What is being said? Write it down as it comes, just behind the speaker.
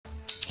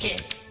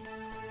hit.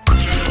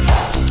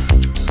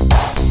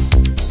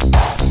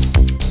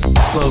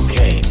 Slow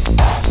cane.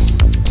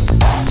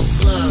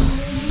 Slow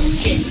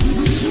hit.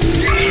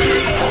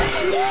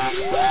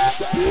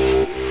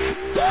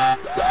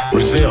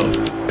 Brazil,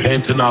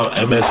 Pantanal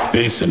MS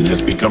Basin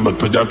has become a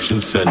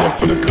production center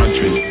for the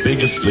country's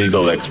biggest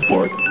legal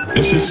export.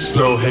 This is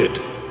Slow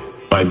Hit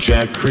by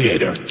Jack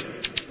Creator.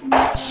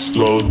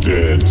 Slow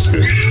dance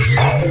hits.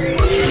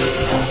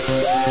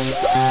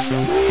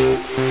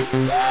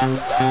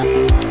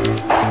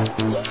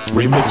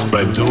 Remixed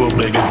by Duo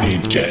Mega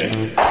DJ.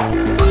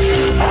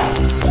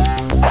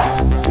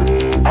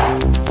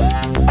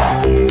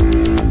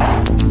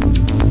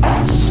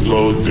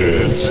 Slow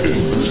dance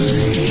hits.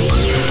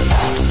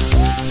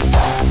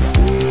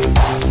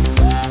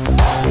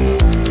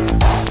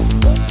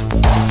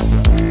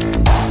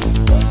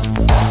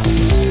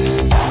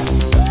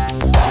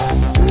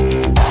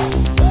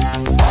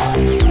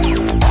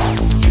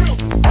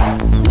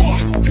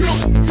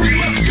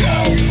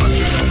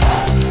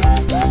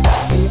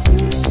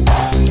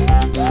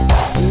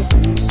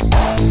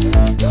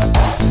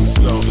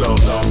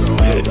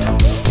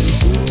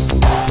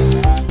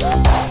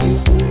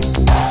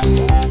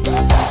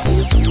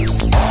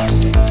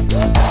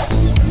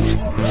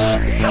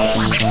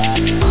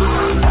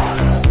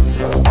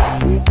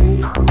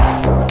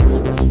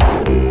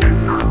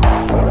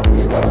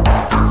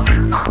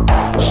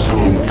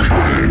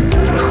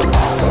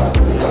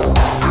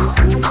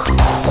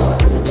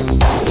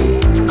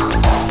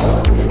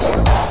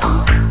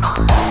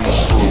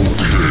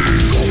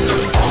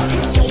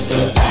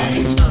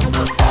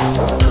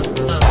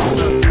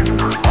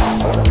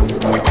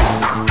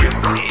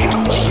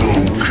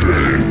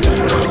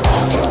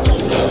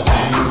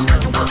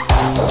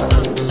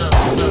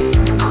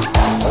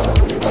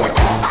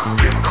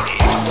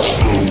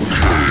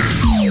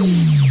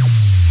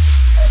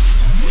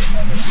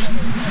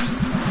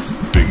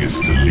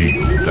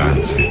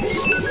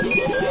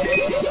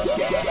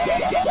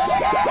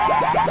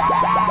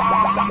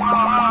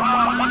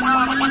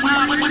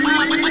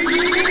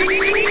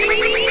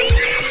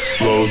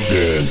 Slow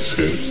dance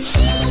hits.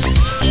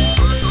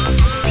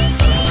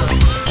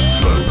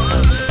 Slow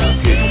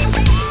hit.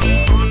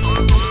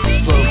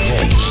 Slow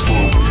cane.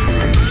 Slow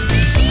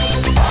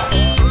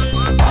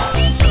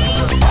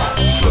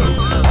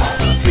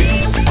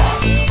hit.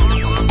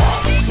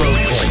 Slow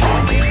cane.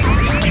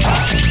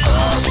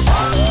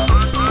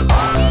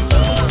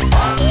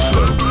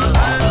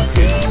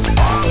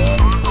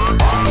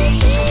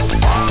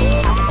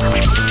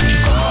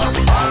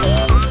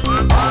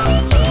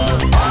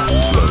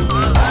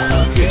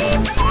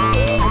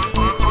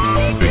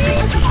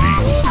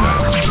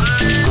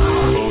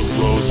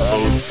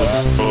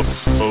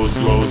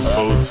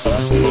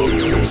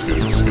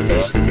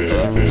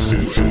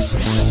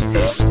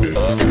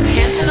 The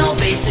Pantanal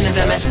Basin of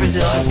MS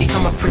Brazil has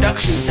become a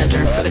production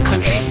center for the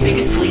country's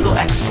biggest legal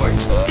export.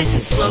 This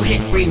is Slow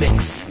Hit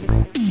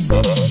Remix.